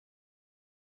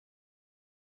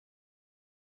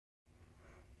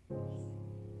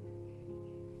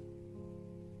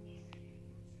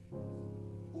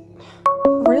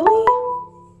Really?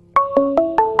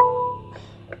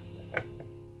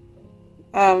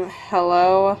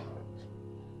 Hello?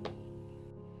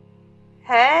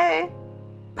 Hey.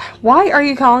 Why are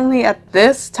you calling me at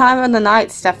this time of the night,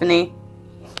 Stephanie?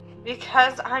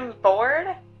 Because I'm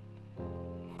bored?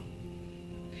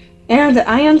 And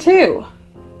I am too.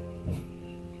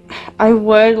 I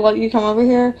would let you come over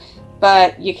here,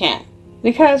 but you can't.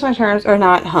 Because my parents are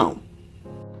not home.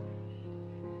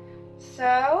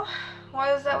 So,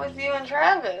 what is that with you and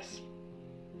Travis?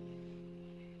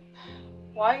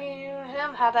 Why do you and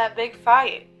him have that big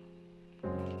fight?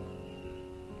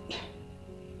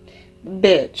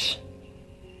 Bitch.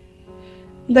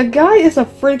 The guy is a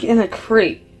freak and a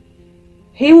creep.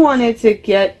 He wanted to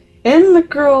get in the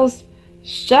girls'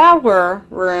 shower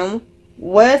room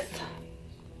with...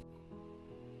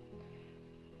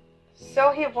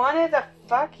 So he wanted to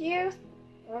fuck you?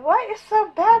 What is so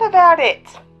bad about it?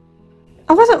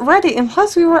 I wasn't ready, and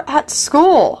plus we were at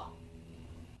school.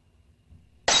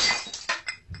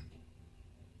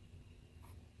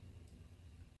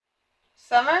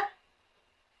 Summer?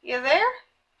 You there?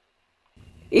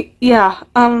 Yeah,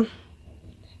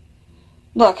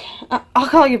 look, I'll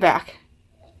call you back.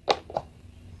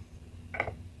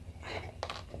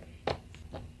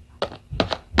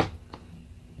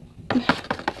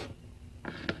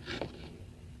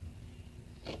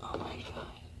 Oh my God.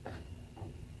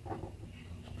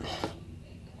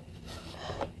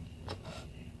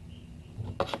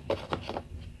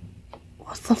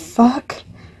 What the fuck?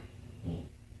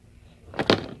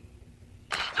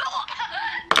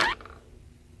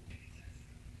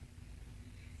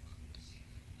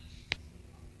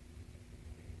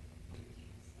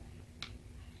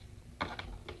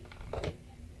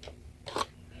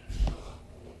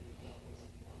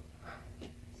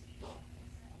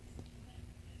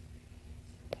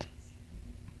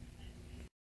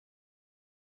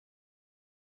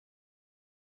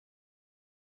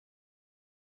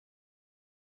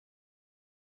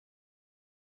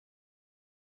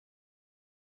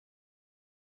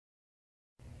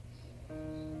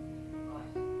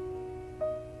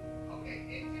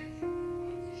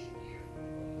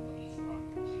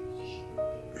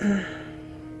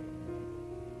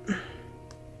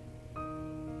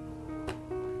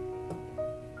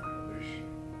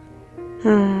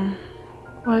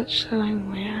 What should I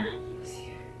wear?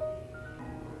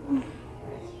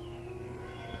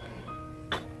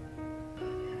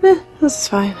 This is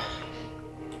fine.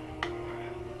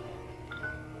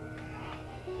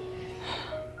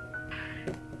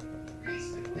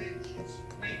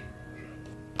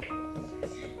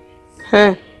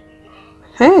 Hey.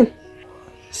 Hey.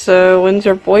 So, when's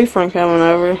your boyfriend coming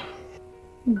over?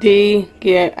 D,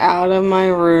 get out of my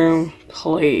room,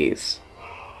 please.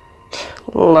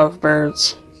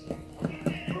 Lovebirds.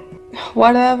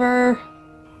 Whatever.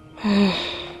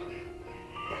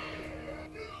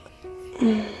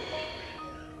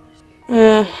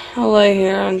 I'll lay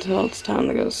here until it's time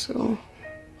to go to school.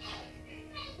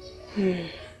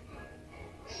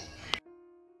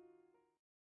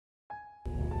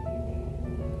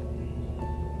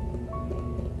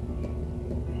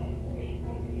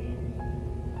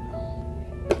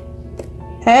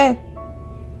 Hey.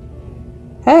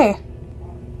 Hey.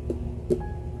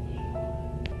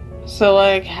 So,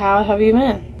 like, how have you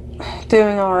been?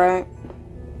 Doing alright.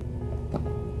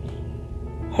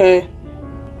 Hey.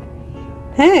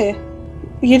 Hey.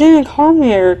 You didn't call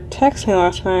me or text me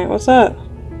last night. What's up?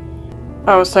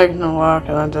 I was taking a walk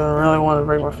and I didn't really want to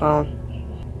bring my phone.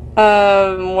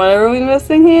 What are we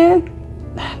missing here?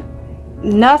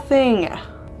 Nothing.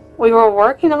 We were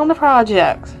working on the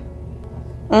project.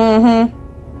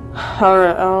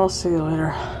 Alright, I'll see you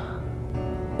later.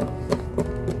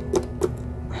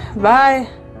 Bye.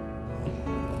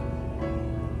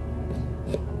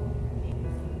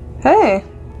 Hey.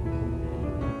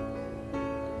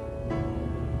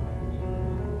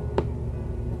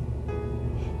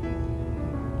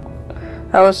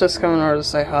 I was just coming over to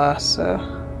say hi, so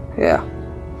yeah.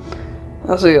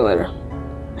 I'll see you later.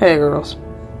 Hey, girls.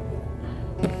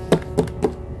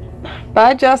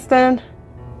 Bye, Justin.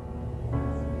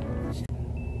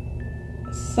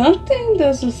 Something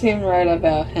doesn't seem right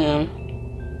about him.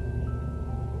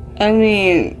 I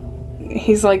mean,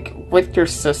 he's like with your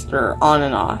sister on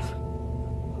and off.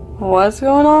 What's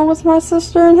going on with my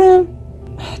sister and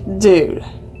him? Dude.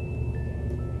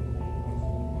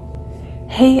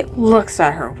 He looks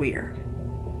at her weird.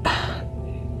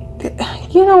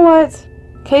 You know what?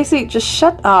 Casey, just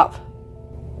shut up.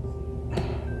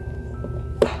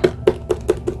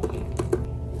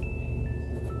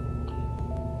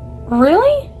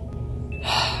 Really?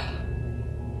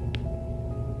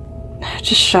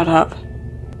 Just shut up.